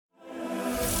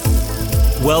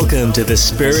Welcome to the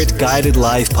Spirit Guided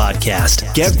Life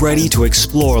Podcast. Get ready to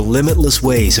explore limitless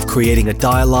ways of creating a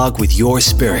dialogue with your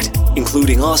spirit,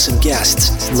 including awesome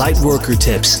guests, light worker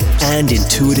tips, and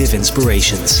intuitive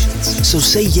inspirations. So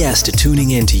say yes to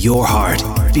tuning in to your heart.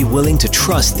 Be willing to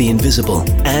trust the invisible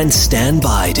and stand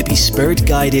by to be spirit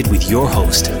guided with your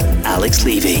host, Alex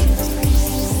Levy.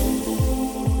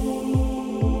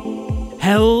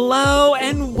 Hello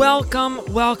and welcome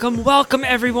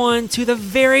everyone to the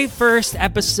very first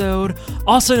episode,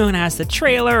 also known as the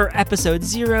trailer or episode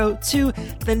 0 to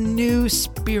the new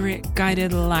Spirit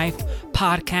Guided Life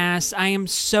podcast. I am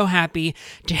so happy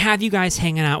to have you guys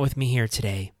hanging out with me here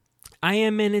today. I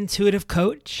am an intuitive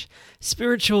coach,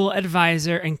 spiritual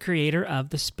advisor, and creator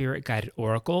of the Spirit Guided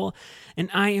Oracle, and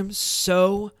I am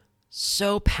so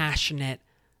passionate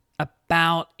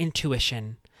about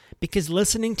intuition. Because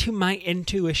listening to my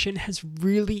intuition has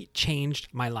really changed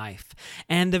my life.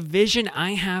 And the vision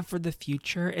I have for the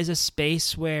future is a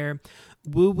space where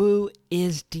woo-woo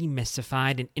is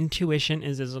demystified and intuition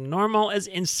is as normal as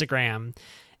Instagram.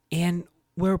 And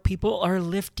where people are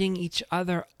lifting each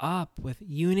other up with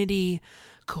unity,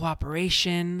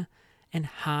 cooperation, and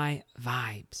high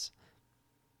vibes.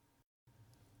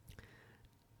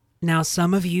 Now,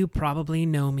 some of you probably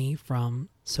know me from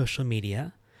social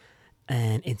media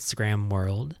and Instagram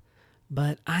world,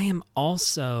 but I am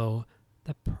also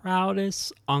the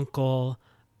proudest uncle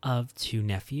of 2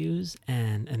 nephews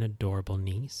and an adorable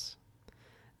niece.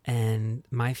 And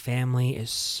my family is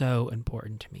so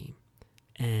important to me,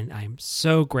 and I'm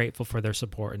so grateful for their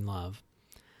support and love.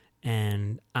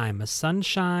 And I'm a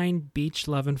sunshine,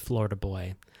 beach-loving Florida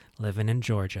boy living in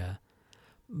Georgia.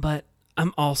 But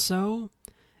I'm also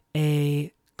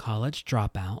a college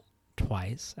dropout,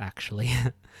 twice actually.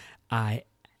 I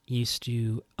used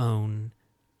to own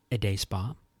a day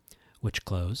spa, which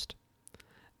closed.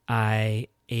 I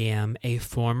am a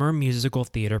former musical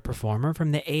theater performer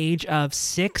from the age of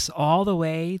 6 all the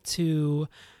way to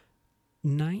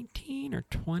 19 or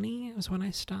 20 was when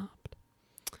I stopped.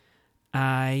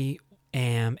 I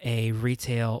am a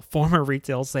former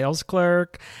retail sales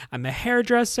clerk. I'm a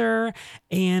hairdresser,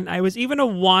 and I was even a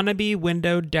wannabe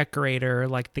window decorator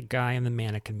like the guy in the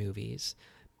mannequin movies.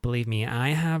 Believe me, I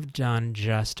have done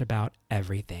just about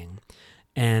everything.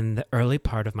 And the early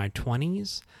part of my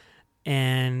 20s,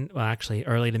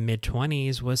 early to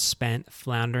mid-20s, was spent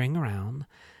floundering around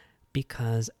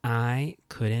because I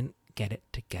couldn't get it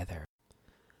together.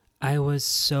 I was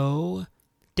so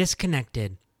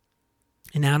disconnected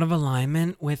and out of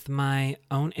alignment with my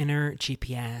own inner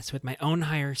GPS, with my own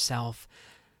higher self,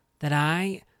 that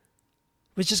I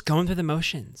was just going through the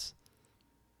motions.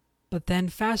 But then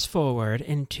fast forward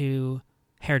into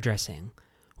hairdressing,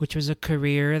 which was a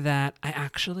career that I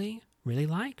actually really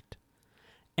liked.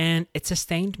 And it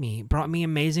sustained me, brought me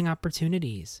amazing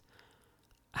opportunities.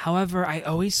 However, I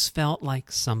always felt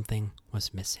like something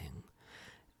was missing.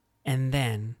 And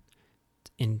then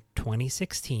in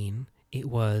 2016, it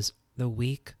was the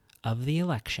week of the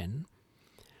election.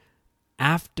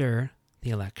 After the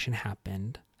election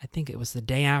happened, I think it was the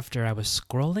day after, I was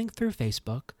scrolling through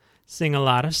Facebook, seeing a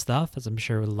lot of stuff, as I'm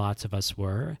sure lots of us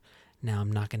were. Now,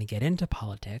 I'm not going to get into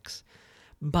politics,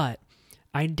 but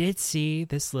I did see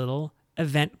this little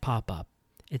event pop up.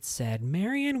 It said,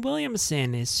 Marianne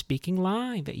Williamson is speaking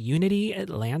live at Unity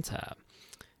Atlanta.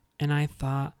 And I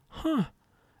thought, I'm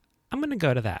going to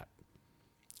go to that.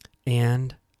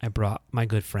 And I brought my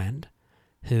good friend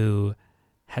who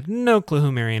had no clue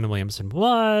who Marianne Williamson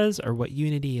was or what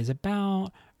Unity is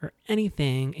about or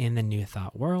anything in the New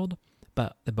Thought world.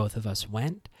 But the both of us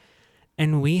went,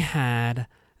 and we had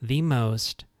the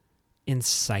most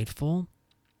insightful,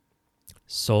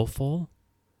 soulful,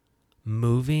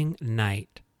 moving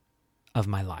night of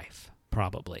my life,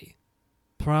 probably.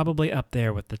 Probably up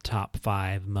there with the top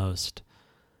 5 most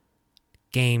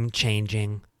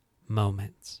game-changing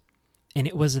moments. And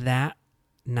it was that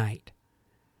night,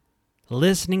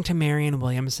 listening to Marianne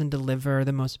Williamson deliver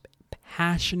the most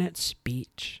passionate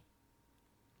speech,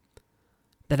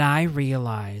 that I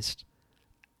realized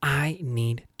I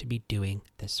need to be doing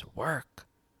this work.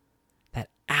 That,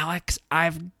 Alex,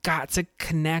 I've got to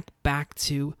connect back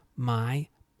to my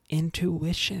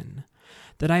intuition.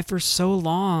 That I, for so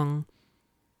long,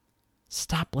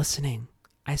 stopped listening.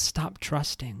 I stopped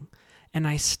trusting. And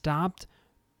I stopped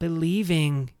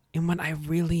believing in what I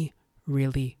really,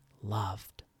 really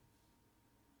loved.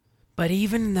 But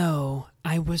even though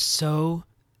I was so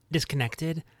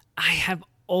disconnected, I have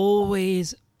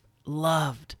always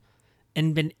loved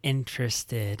and been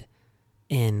interested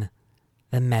in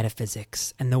the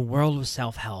metaphysics and the world of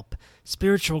self-help,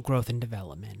 spiritual growth and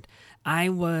development. I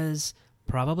was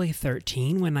probably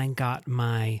 13 when I got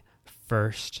my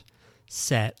first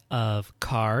set of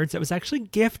cards that was actually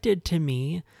gifted to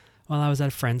me while I was at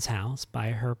a friend's house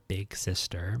by her big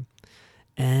sister.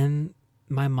 And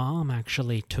my mom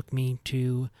actually took me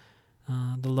to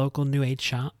the local New Age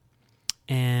shop,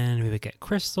 and we would get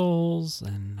crystals,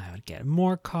 and I would get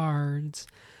more cards.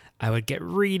 I would get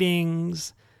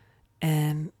readings,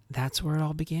 and that's where it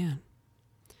all began.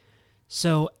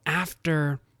 So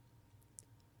after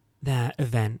that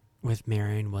event with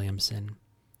Marianne Williamson,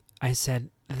 I said,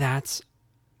 that's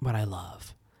what I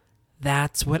love.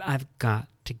 That's what I've got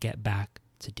to get back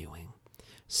to doing.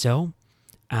 So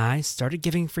I started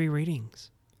giving free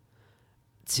readings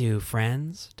to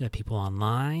friends, to people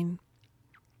online.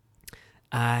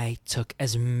 I took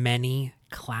as many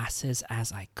classes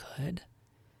as I could.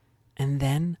 And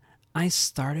then I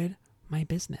started my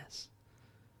business.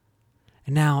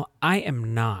 Now, I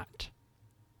am not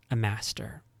a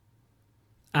master.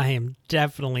 I am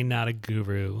definitely not a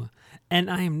guru. And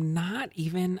I am not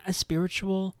even a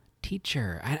spiritual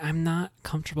teacher. I'm not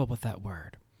comfortable with that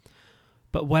word.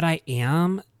 But what I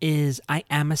am is I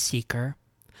am a seeker.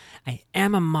 I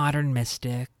am a modern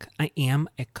mystic. I am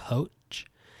a coach.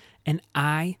 And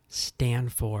I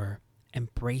stand for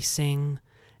embracing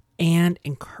and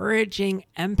encouraging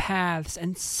empaths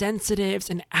and sensitives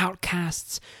and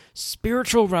outcasts,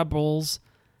 spiritual rebels,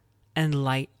 and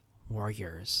light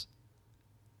warriors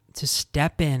to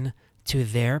step in to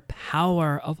their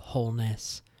power of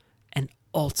wholeness and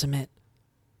ultimate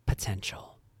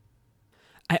potential.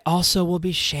 I also will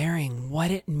be sharing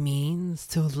what it means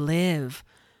to live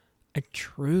a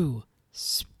true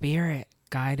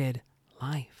spirit-guided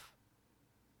life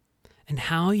and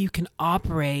how you can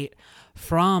operate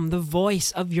from the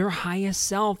voice of your highest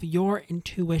self, your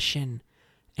intuition,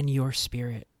 and your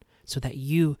spirit, so that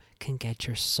you can get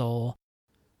your soul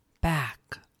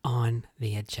back on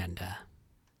the agenda.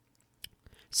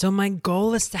 So my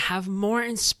goal is to have more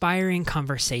inspiring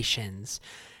conversations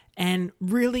and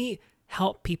really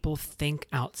help people think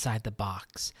outside the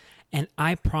box. And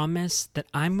I promise that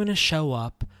I'm going to show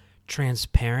up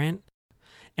transparent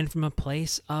and from a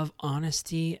place of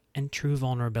honesty and true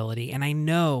vulnerability. And I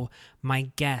know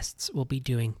my guests will be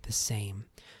doing the same.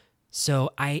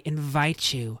 So I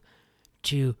invite you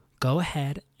to go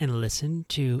ahead and listen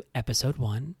to episode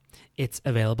 1. It's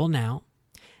available now.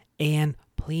 And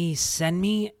please send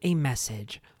me a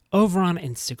message over on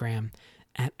Instagram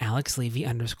at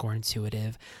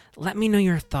AlexLevy_intuitive. Let me know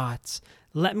your thoughts.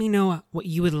 Let me know what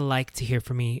you would like to hear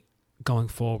from me going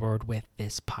forward with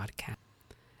this podcast.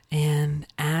 And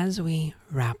as we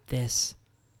wrap this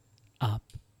up,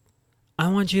 I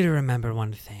want you to remember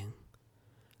one thing.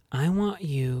 I want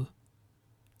you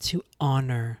to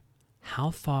honor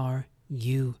how far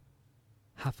you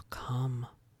have come.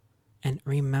 And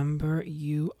remember,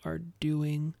 you are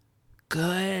doing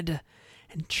good.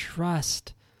 And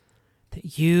trust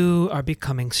that you are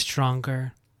becoming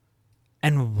stronger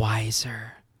and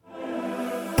wiser.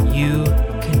 You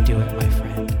can do it, my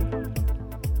friend.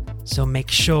 So make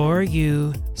sure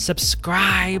you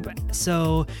subscribe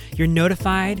so you're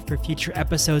notified for future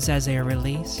episodes as they are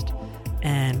released.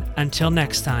 And until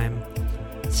next time,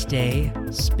 stay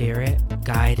spirit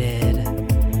guided.